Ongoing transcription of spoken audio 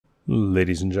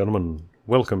Ladies and gentlemen,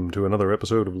 welcome to another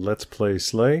episode of Let's Play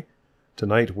Slay.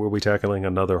 Tonight we'll be tackling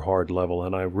another hard level,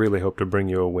 and I really hope to bring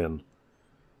you a win.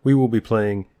 We will be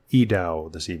playing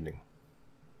Edou this evening.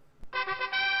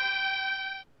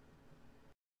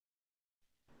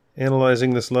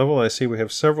 Analyzing this level, I see we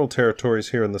have several territories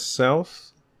here in the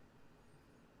south.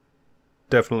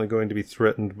 Definitely going to be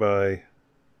threatened by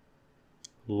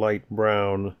light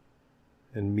brown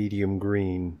and medium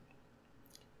green.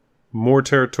 More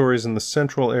territories in the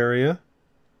central area,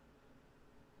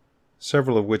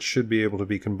 several of which should be able to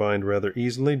be combined rather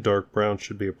easily. Dark brown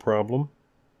should be a problem.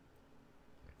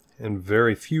 And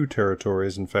very few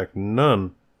territories, in fact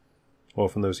none,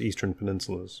 off in those eastern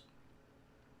peninsulas.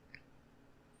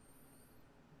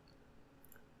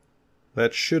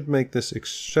 That should make this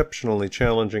exceptionally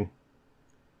challenging,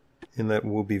 in that it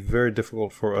will be very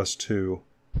difficult for us to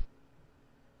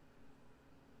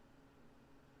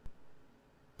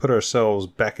put ourselves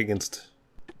back against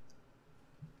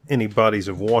any bodies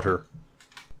of water.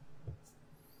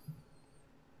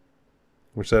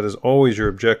 Which that is always your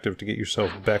objective, to get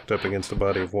yourself backed up against a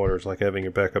body of water. It's like having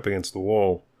your back up against the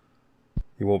wall.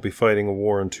 You won't be fighting a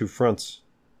war on two fronts.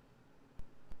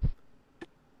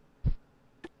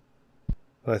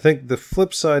 But I think the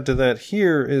flip side to that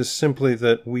here is simply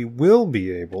that we will be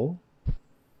able...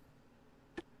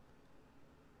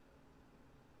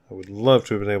 I would love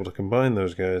to have been able to combine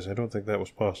those guys. I don't think that was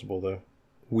possible, though.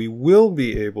 We will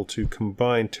be able to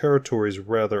combine territories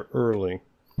rather early.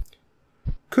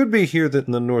 Could be here that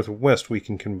in the northwest we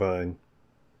can combine.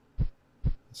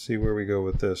 Let's see where we go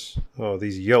with this. Oh,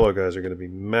 these yellow guys are going to be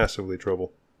massively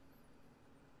trouble.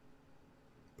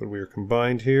 But we are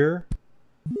combined here.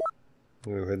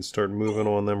 We'll go ahead and start moving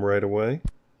on them right away.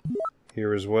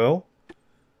 Here as well.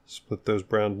 Split those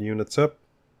brown units up.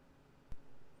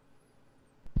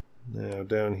 Now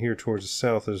down here towards the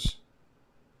south is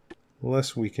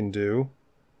less we can do.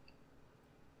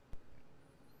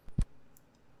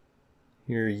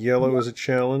 Here yellow is a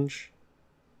challenge.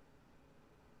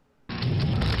 We're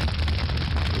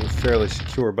fairly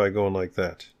secure by going like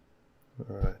that.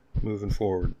 Alright, moving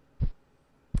forward.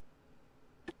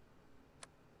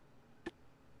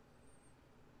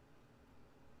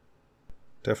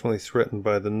 Definitely threatened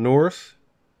by the north.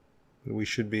 But we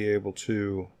should be able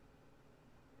to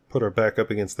put our back up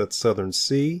against that southern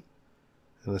sea.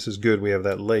 And this is good, we have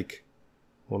that lake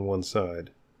on one side.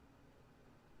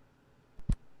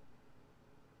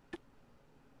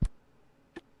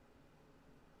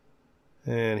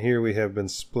 And here we have been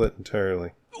split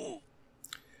entirely.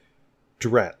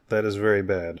 Drat, that is very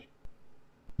bad.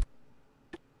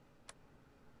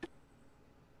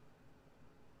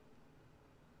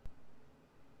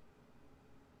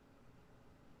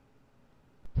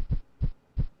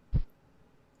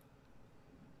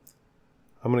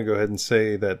 I'm going to go ahead and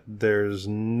say that there's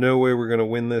no way we're going to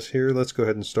win this here. Let's go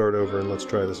ahead and start over and let's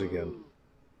try this again.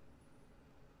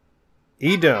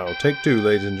 Edou, take two,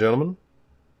 ladies and gentlemen.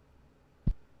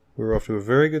 We're off to a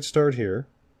very good start here.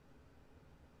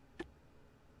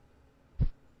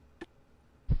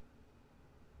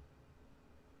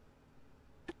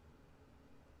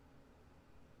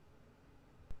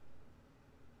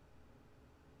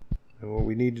 And what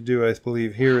we need to do, I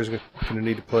believe, here is going to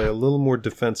need to play a little more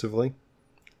defensively.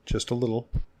 Just a little.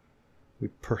 We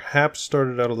perhaps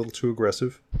started out a little too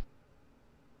aggressive.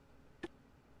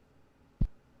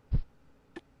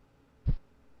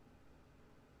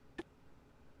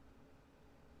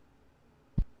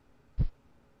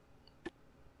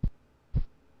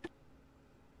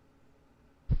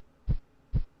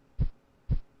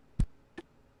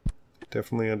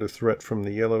 Definitely under threat from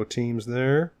the yellow teams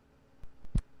there.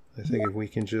 I think if we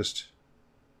can just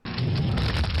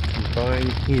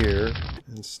combine here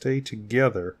and stay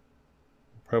together,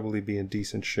 we'll probably be in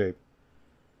decent shape.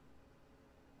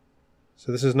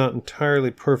 So this is not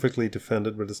entirely perfectly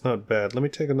defended, but it's not bad. Let me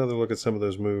take another look at some of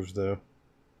those moves, though.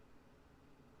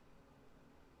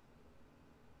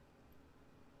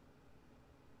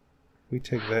 We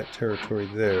take that territory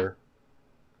there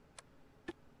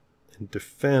and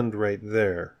defend right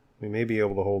there. We may be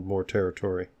able to hold more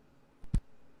territory.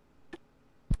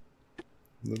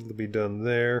 A little to be done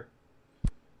there.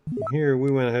 And here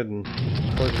we went ahead and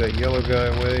plug that yellow guy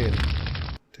away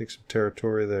and take some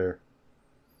territory there.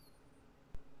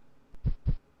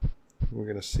 We're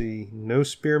going to see no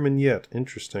spearmen yet.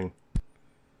 Interesting.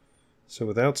 So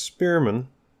without spearmen,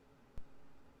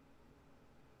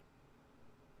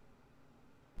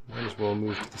 might as well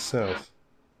move to the south.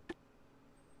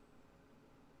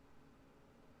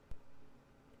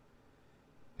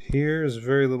 Here is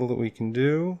very little that we can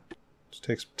do. Let's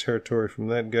take some territory from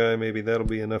that guy. Maybe that'll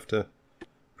be enough to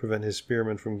prevent his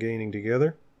spearmen from gaining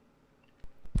together.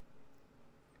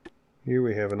 Here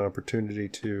we have an opportunity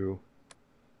to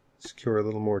secure a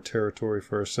little more territory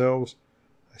for ourselves.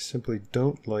 I simply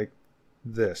don't like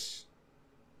this.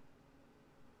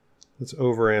 Let's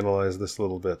overanalyze this a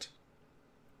little bit.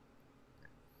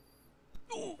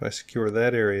 If I secure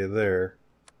that area there,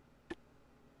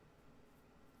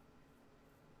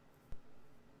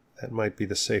 that might be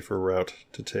the safer route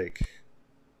to take.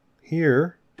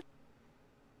 Here,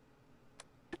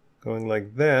 going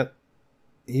like that,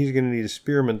 he's going to need a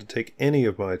spearman to take any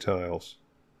of my tiles.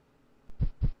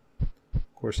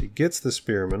 Of course, he gets the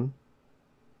spearman.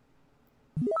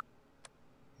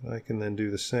 I can then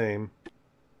do the same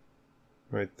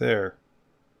right there.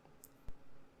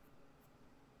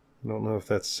 I don't know if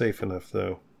that's safe enough,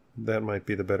 though. That might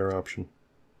be the better option.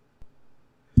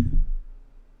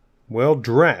 Well,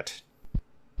 drat.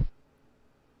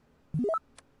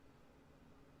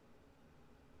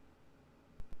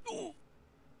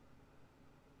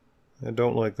 I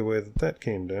don't like the way that that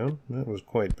came down. That was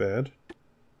quite bad.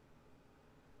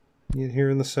 Yet here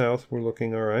in the south, we're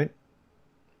looking all right.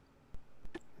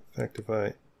 In fact, if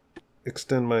I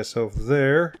extend myself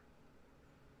there,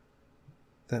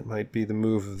 that might be the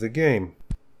move of the game.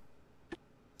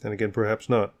 And again, perhaps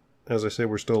not. As I say,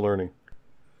 we're still learning.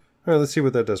 All right, let's see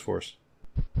what that does for us.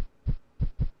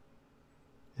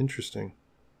 Interesting.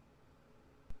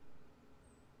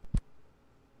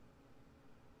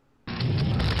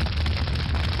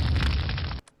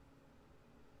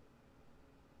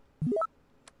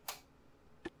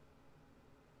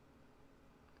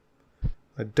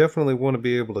 I definitely want to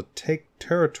be able to take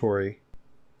territory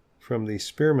from the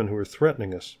spearmen who are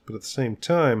threatening us, but at the same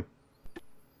time,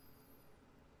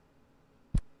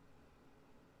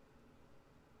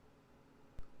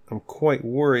 I'm quite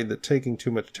worried that taking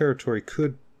too much territory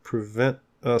could prevent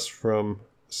us from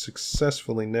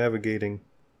successfully navigating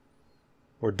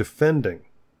or defending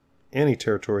any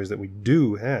territories that we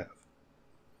do have.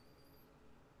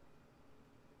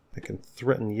 I can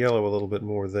threaten yellow a little bit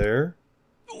more there.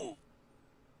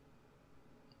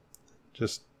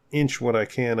 Just inch what I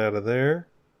can out of there.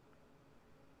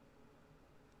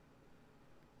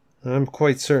 I'm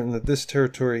quite certain that this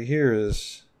territory here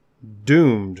is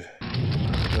doomed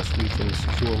unless we can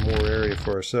secure more area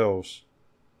for ourselves.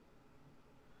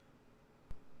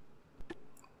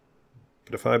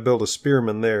 But if I build a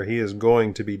spearman there, he is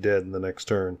going to be dead in the next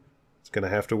turn. He's going to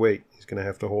have to wait. He's going to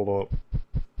have to hold on.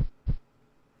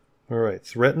 Alright,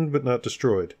 threatened but not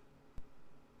destroyed.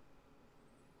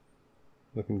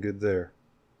 Looking good there.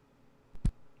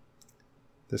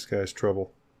 This guy's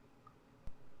trouble.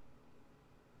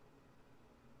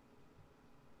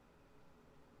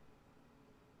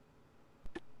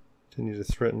 Continue to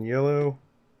threaten yellow.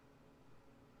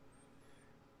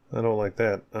 I don't like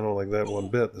that. I don't like that one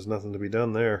bit. There's nothing to be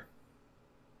done there.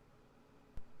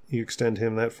 You extend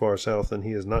him that far south and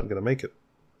he is not going to make it.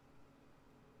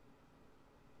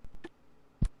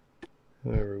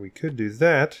 However, we could do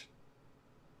that.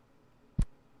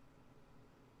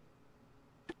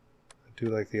 I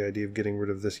do like the idea of getting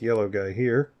rid of this yellow guy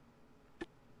here.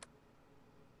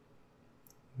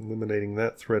 Eliminating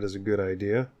that threat is a good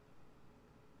idea.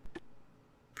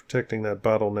 Protecting that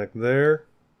bottleneck there.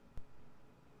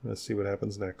 Let's see what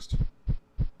happens next.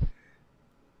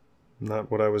 Not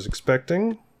what I was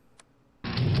expecting.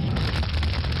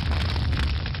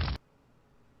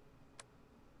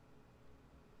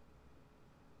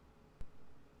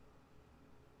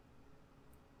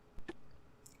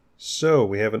 So,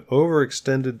 we have an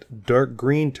overextended dark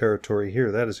green territory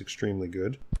here. That is extremely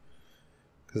good.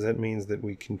 Because that means that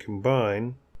we can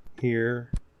combine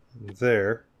here and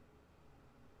there.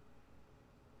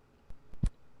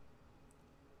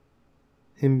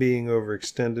 Him being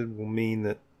overextended will mean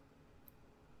that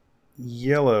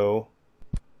yellow...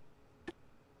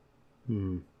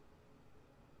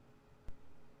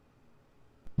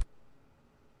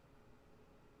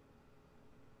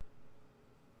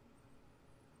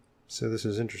 So this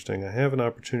is interesting. I have an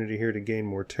opportunity here to gain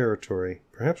more territory.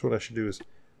 Perhaps what I should do is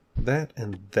that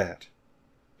and that.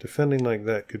 Defending like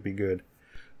that could be good.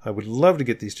 I would love to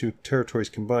get these two territories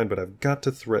combined, but I've got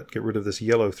to get rid of this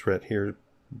yellow threat here,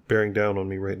 bearing down on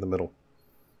me right in the middle.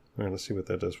 Alright, let's see what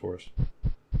that does for us.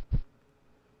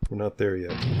 We're not there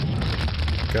yet.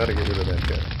 Gotta get rid of that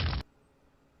guy.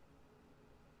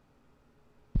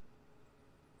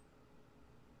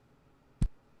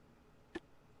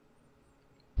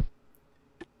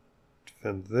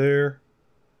 Defend there.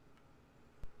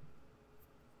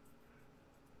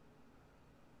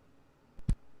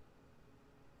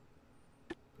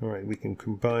 Alright, we can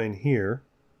combine here.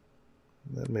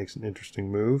 That makes an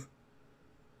interesting move.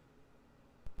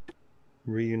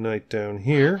 reunite down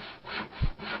here.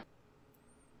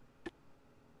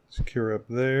 Secure up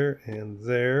there and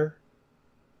there.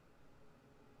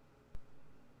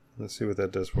 Let's see what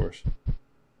that does for us.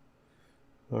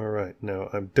 Alright, now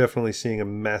I'm definitely seeing a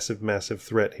massive, massive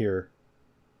threat here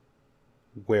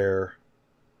where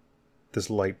this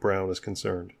light brown is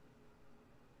concerned.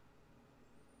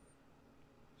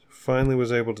 So finally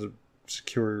was able to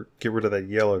get rid of that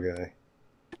yellow guy.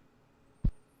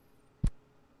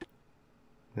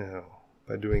 Now,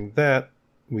 by doing that,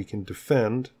 we can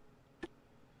defend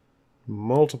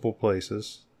multiple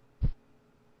places.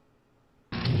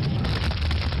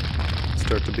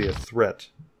 Start to be a threat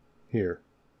here.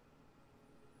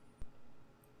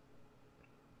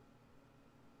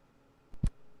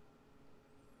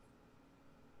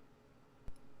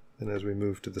 And as we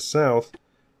move to the south,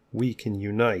 we can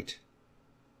unite.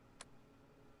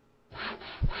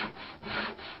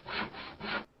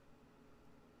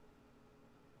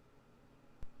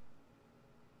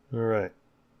 Alright,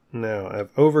 now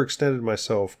I've overextended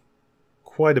myself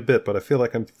quite a bit, but I feel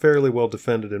like I'm fairly well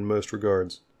defended in most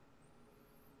regards.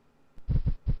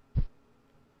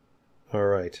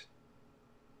 Alright,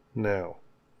 now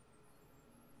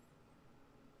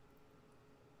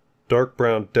dark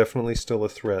brown definitely still a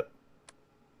threat.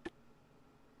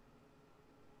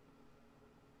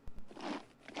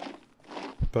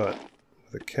 But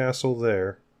with a castle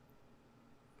there,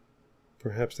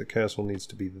 perhaps the castle needs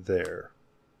to be there.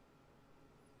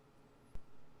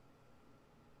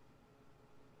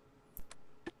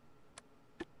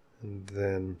 And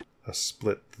then a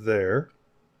split there.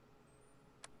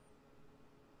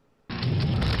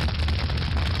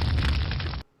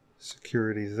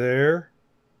 Security there.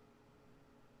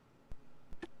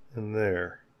 And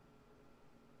there.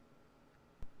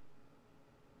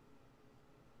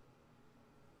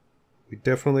 We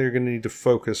definitely are going to need to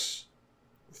focus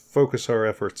our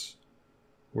efforts.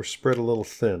 We're spread a little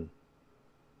thin.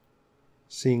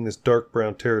 Seeing this dark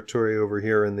brown territory over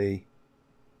here in the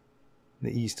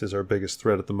east is our biggest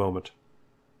threat at the moment.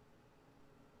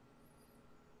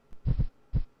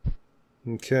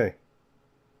 Okay.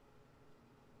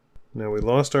 Now we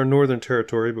lost our northern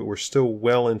territory, but we're still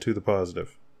well into the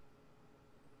positive.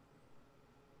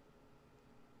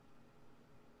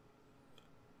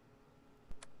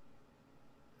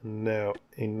 Now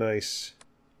a nice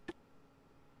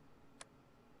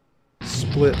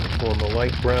split on the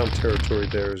light brown territory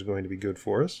there is going to be good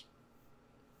for us.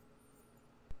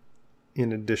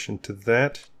 In addition to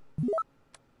that, I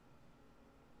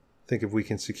think if we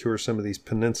can secure some of these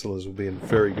peninsulas, we'll be in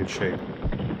very good shape.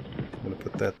 I'm going to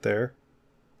put that there.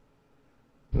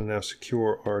 We'll now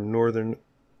secure our northern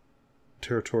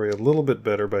territory a little bit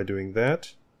better by doing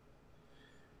that.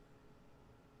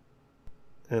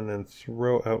 And then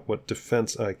throw out what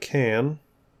defense I can,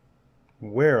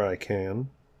 where I can.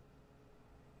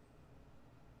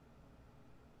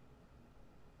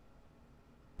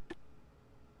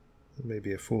 That may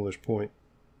be a foolish point.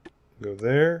 Go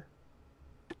there,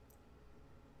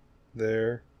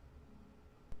 there,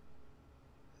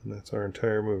 and that's our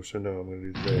entire move, so no, I'm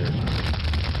going to do there.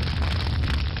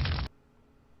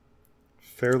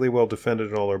 Fairly well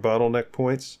defended in all our bottleneck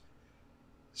points.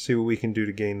 See what we can do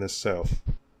to gain this south.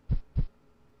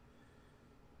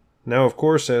 Now, of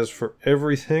course, as for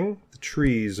everything, the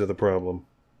trees are the problem.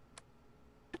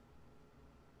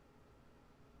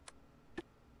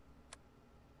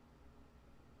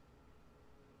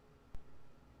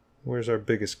 Where's our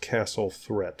biggest castle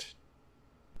threat?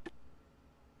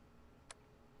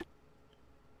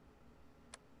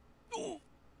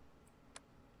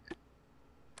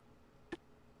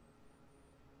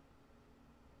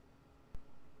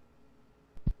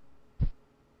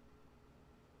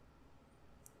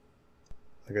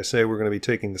 Like I say, we're going to be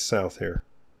taking the south here.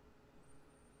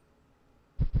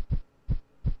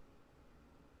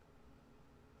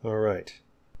 All right.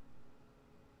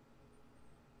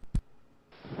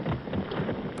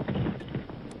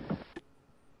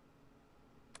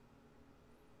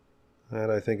 That,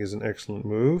 I think, is an excellent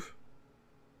move.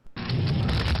 Go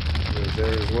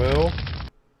there as well.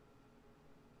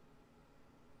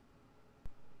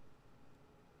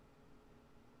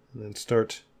 And then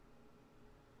start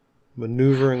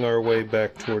maneuvering our way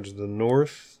back towards the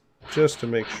north, just to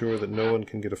make sure that no one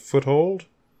can get a foothold.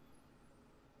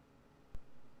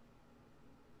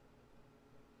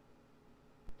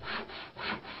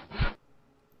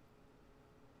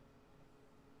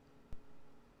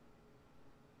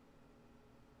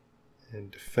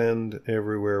 And defend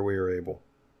everywhere we are able.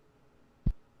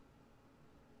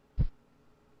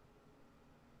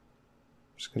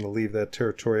 Just going to leave that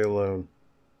territory alone.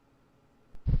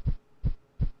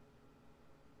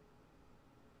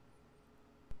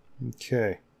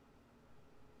 Okay.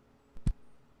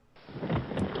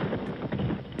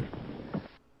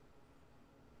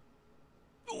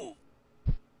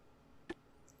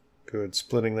 Good.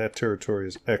 Splitting that territory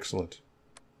is excellent.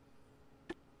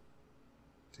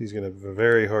 He's going to have a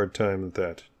very hard time with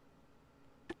that.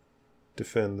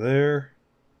 Defend there.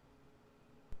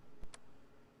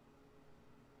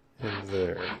 And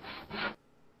there.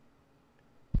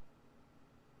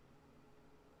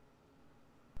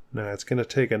 Now it's going to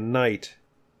take a knight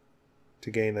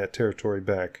to gain that territory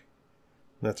back.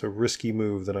 That's a risky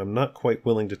move that I'm not quite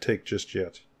willing to take just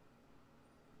yet.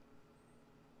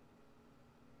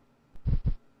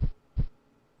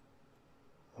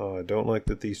 I don't like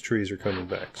that these trees are coming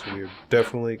back, so we're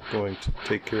definitely going to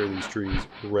take care of these trees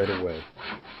right away.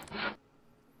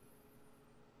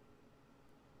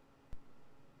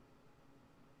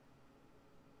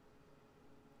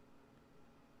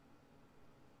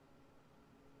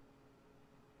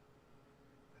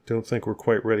 I don't think we're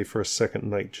quite ready for a second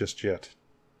knight just yet.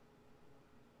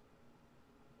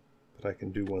 But I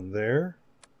can do one there.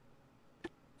 A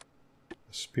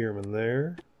spearman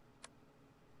there.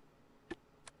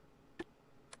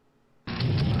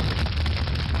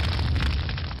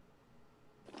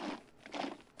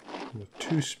 With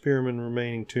 2 spearmen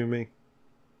remaining to me.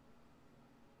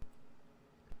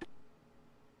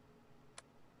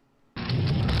 Put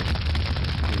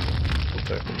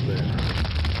that one there.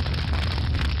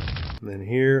 And then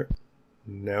here,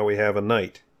 now we have a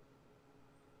knight.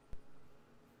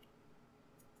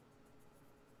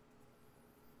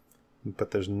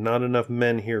 But there's not enough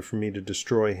men here for me to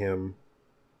destroy him,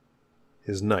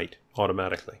 his knight,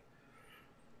 automatically.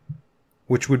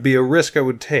 Which would be a risk I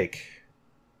would take.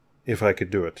 If I could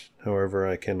do it. However,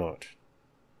 I cannot.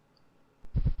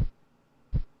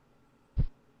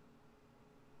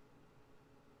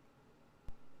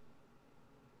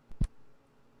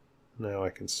 Now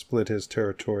I can split his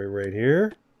territory right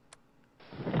here.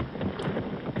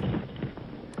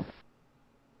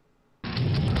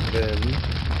 Then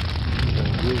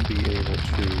I will be able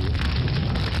to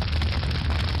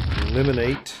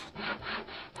eliminate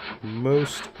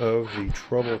most of the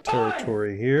trouble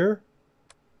territory here.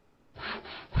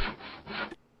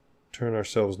 Turn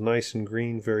ourselves nice and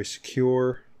green, very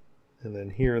secure. And then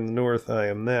here in the north I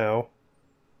am now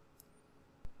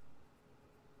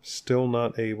still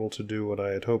not able to do what I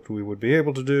had hoped we would be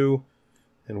able to do,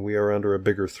 and we are under a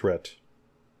bigger threat.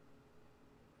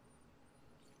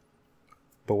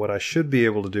 But what I should be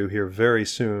able to do here very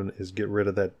soon is get rid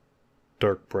of that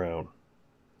dark brown.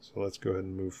 So let's go ahead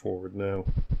and move forward now.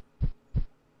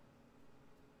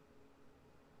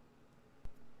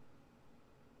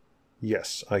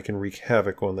 Yes, I can wreak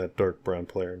havoc on that dark brown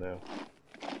player now.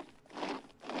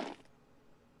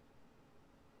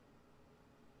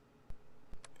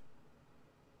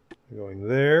 Going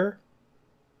there.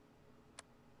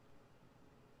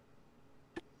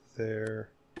 There,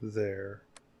 there,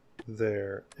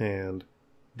 there, and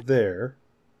there.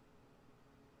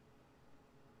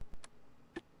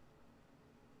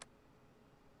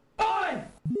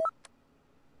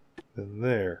 Then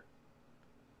there.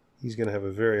 He's going to have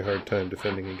a very hard time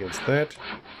defending against that.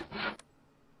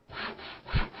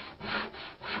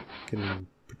 Can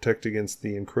protect against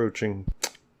the encroaching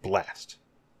blast.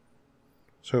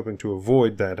 I was hoping to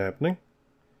avoid that happening.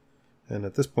 And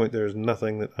at this point there's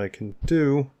nothing that I can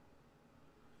do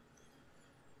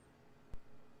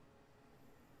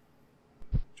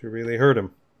to really hurt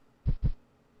him.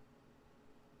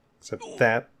 Except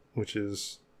that, which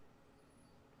is...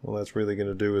 all that's really going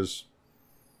to do is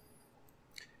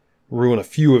ruin a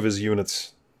few of his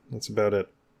units. That's about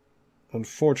it.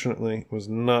 Unfortunately, it was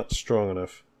not strong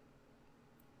enough.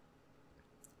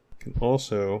 Can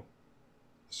also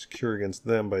secure against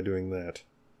them by doing that.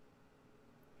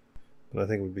 But I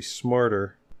think it would be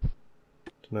smarter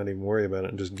to not even worry about it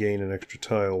and just gain an extra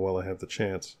tile while I have the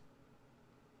chance.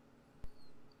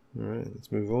 Alright,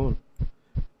 let's move on.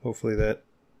 Hopefully that,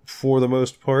 for the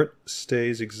most part,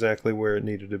 stays exactly where it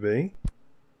needed to be.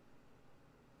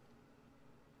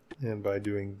 And by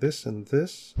doing this and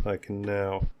this, I can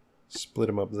now split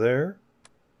them up there.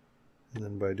 And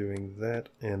then by doing that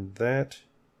and that,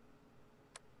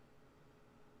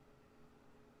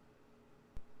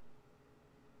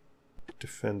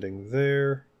 defending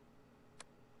there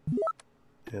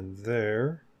and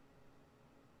there.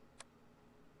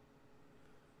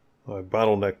 Oh, I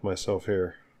bottlenecked myself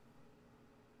here.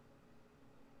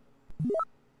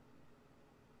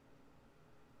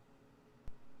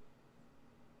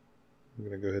 I'm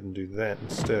going to go ahead and do that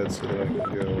instead so that I can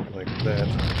go like that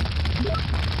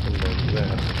and like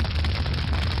that.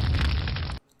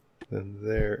 Then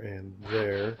there and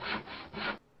there.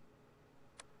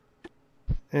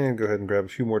 And go ahead and grab a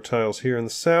few more tiles here in the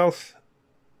south.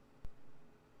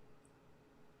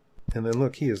 And then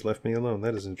look, he has left me alone.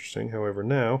 That is interesting. However,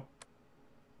 now...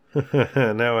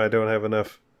 now I don't have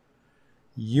enough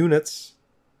units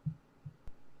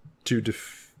to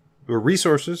or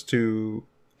resources to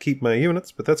keep my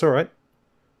units, but that's alright.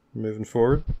 Moving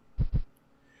forward.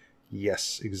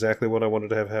 Yes, exactly what I wanted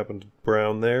to have happen to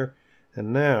Brown there.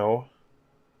 And now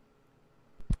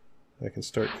I can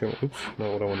start coming... Oops,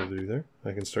 not what I wanted to do there.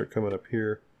 I can start coming up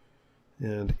here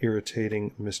and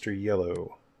irritating Mr.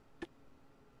 Yellow.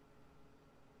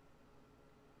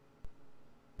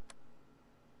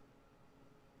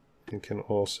 And can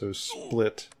also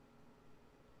split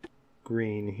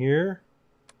green here.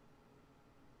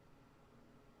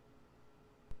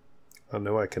 I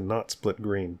know I cannot split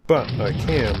green, but I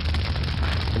can.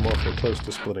 I'm awfully close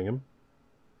to splitting him.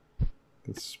 I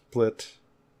can split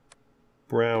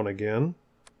brown again.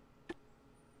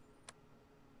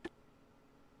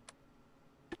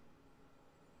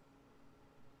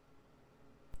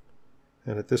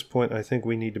 And at this point, I think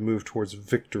we need to move towards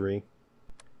victory.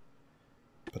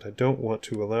 But I don't want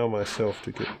to allow myself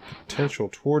to get potential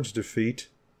towards defeat.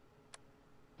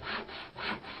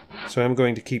 So I'm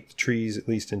going to keep the trees at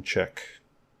least in check.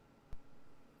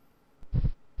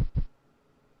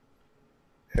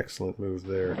 Excellent move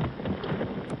there.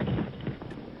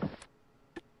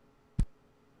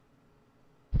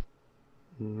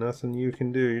 Nothing you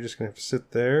can do. You're just going to have to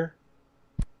sit there.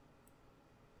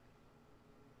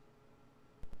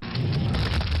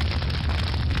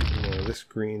 This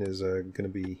green is going to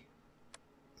be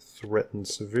threatened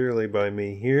severely by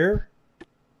me here.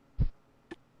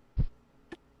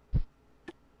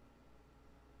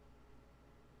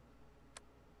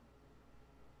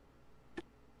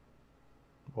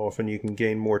 Often you can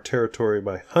gain more territory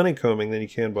by honeycombing than you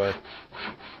can by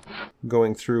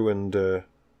going through and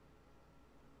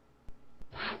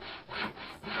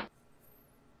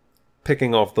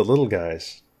picking off the little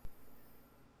guys.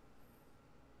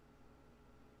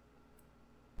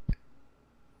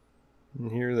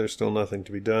 And here, there's still nothing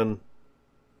to be done.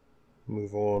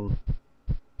 Move on.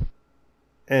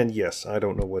 And yes, I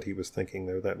don't know what he was thinking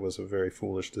there. That was a very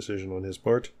foolish decision on his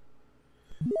part.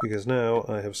 Because now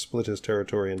I have split his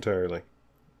territory entirely.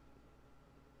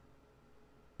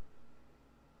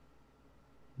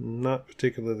 Not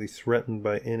particularly threatened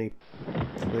by any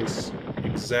place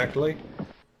exactly.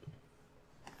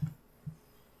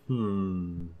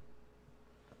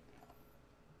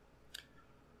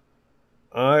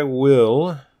 I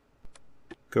will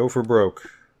go for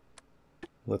broke.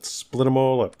 Let's split them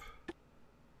all up.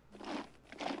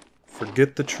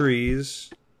 Forget the trees.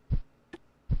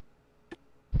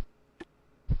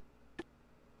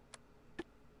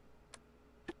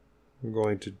 We're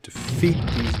going to defeat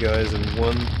these guys in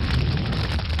one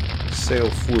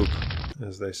sail swoop,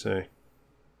 as they say.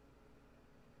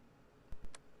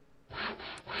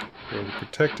 We're going to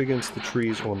protect against the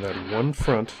trees on that one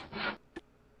front,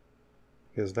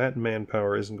 because that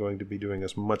manpower isn't going to be doing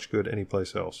us much good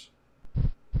anyplace else.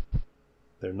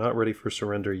 They're not ready for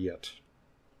surrender yet.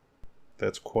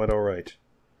 That's quite alright.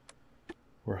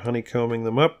 We're honeycombing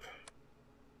them up.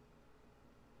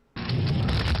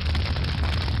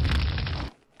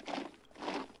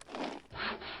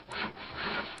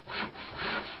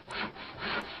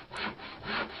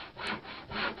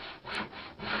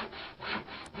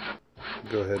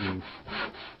 Go ahead and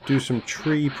do some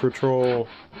tree patrol.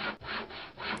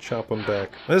 Chop them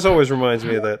back. This always reminds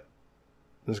me of that.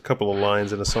 There's a couple of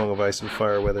lines in A Song of Ice and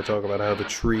Fire where they talk about how the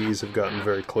trees have gotten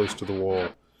very close to the wall.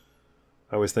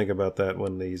 I always think about that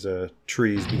when these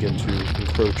trees begin to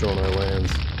encroach on our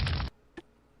lands.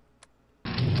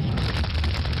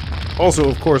 Also,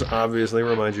 of course, obviously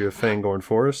reminds you of Fangorn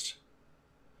Forest.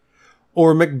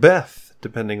 Or Macbeth,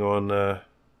 depending on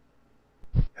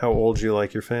how old you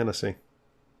like your fantasy.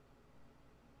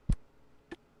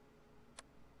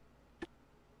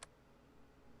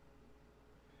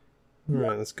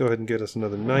 Alright, let's go ahead and get us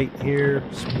another knight here.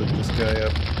 Split this guy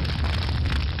up.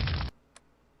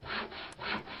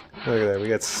 Look at that, we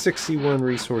got 61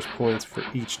 resource points for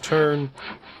each turn.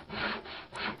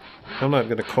 I'm not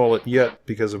going to call it yet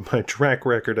because of my track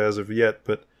record as of yet,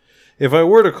 but if I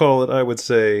were to call it, I would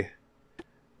say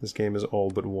this game is all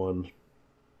but won.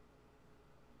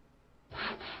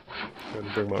 I'm going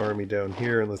to bring my army down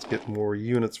here and let's get more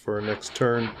units for our next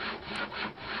turn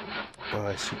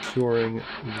by securing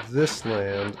this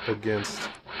land against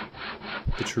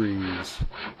the trees.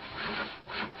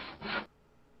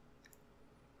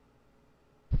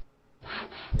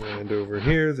 And over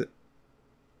here that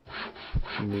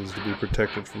needs to be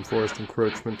protected from forest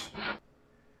encroachment.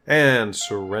 And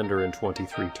surrender in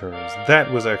 23 turns.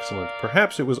 That was excellent.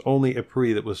 Perhaps it was only a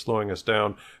pre that was slowing us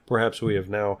down. Perhaps we have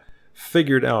now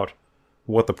figured out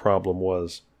what the problem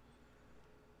was.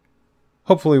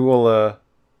 Hopefully we'll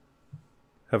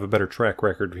have a better track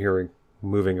record here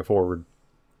moving forward.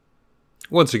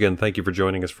 Once again, thank you for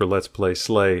joining us for Let's Play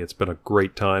Slay. It's been a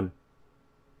great time.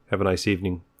 Have a nice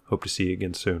evening. Hope to see you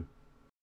again soon.